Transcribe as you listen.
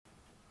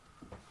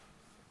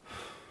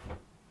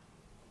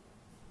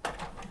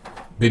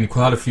Been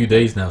quite a few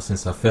days now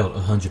since I felt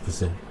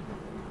 100%.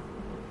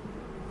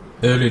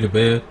 Early to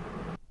bed,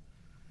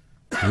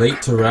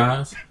 late to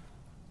rise,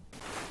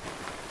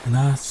 and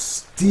I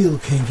still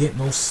can't get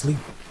no sleep.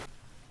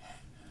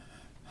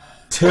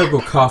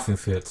 Terrible coughing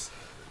fits.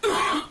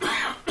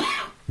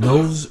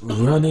 Nose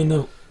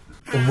running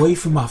away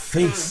from my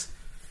face.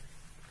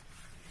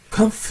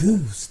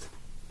 Confused.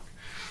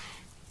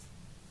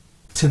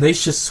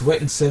 Tenacious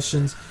sweating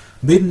sessions,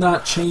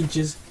 midnight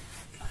changes.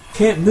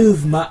 Can't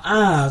move my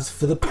eyes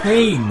for the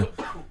pain.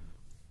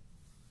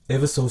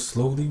 Ever so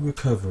slowly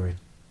recovering.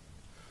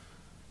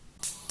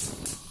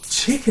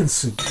 Chicken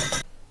soup.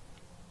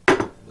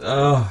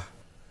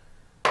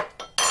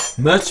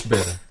 Much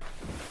better.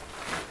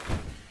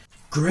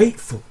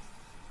 Grateful.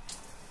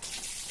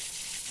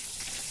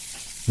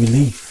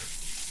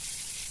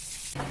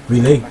 Relief.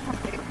 Relate.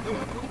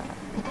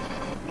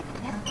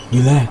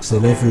 Relax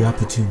at every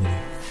opportunity.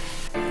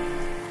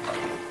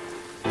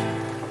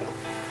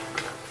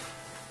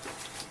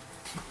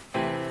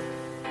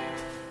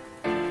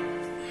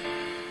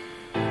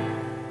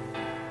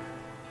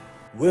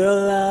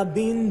 Well, I've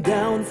been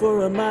down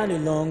for a mighty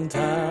long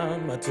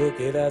time. I took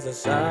it as a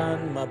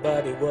sign my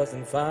body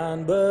wasn't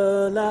fine,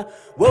 but I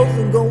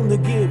wasn't gonna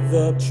give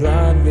up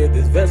trying with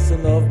this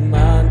vessel of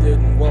mine.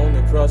 Didn't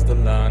wanna cross the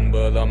line,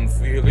 but I'm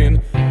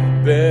feeling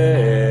better,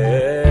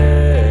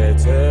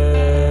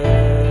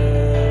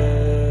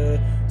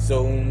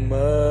 so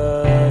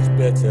much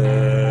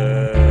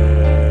better.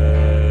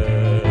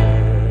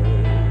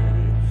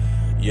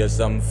 Yes,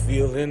 I'm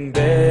feeling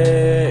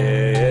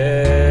better,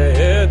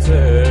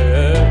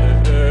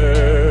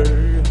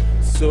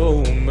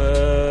 so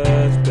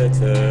much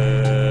better.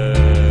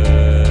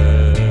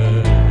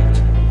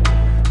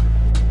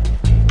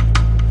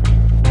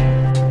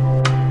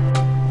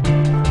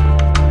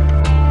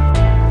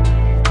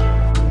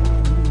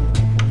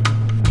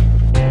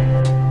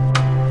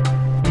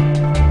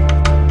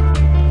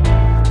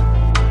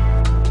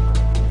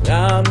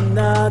 I'm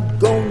not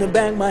gonna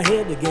bang my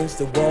head against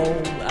the wall.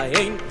 I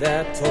ain't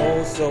that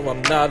tall, so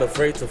I'm not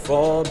afraid to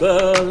fall.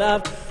 But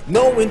I've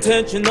no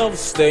intention of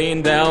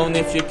staying down.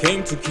 If you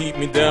came to keep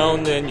me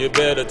down, then you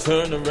better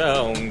turn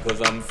around,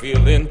 'cause I'm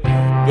feeling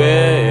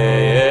better,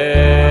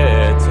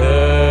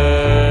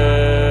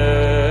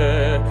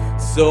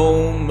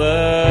 so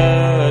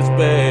much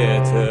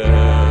better.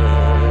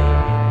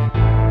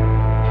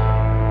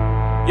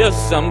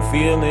 Yes, I'm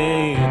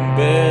feeling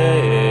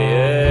better.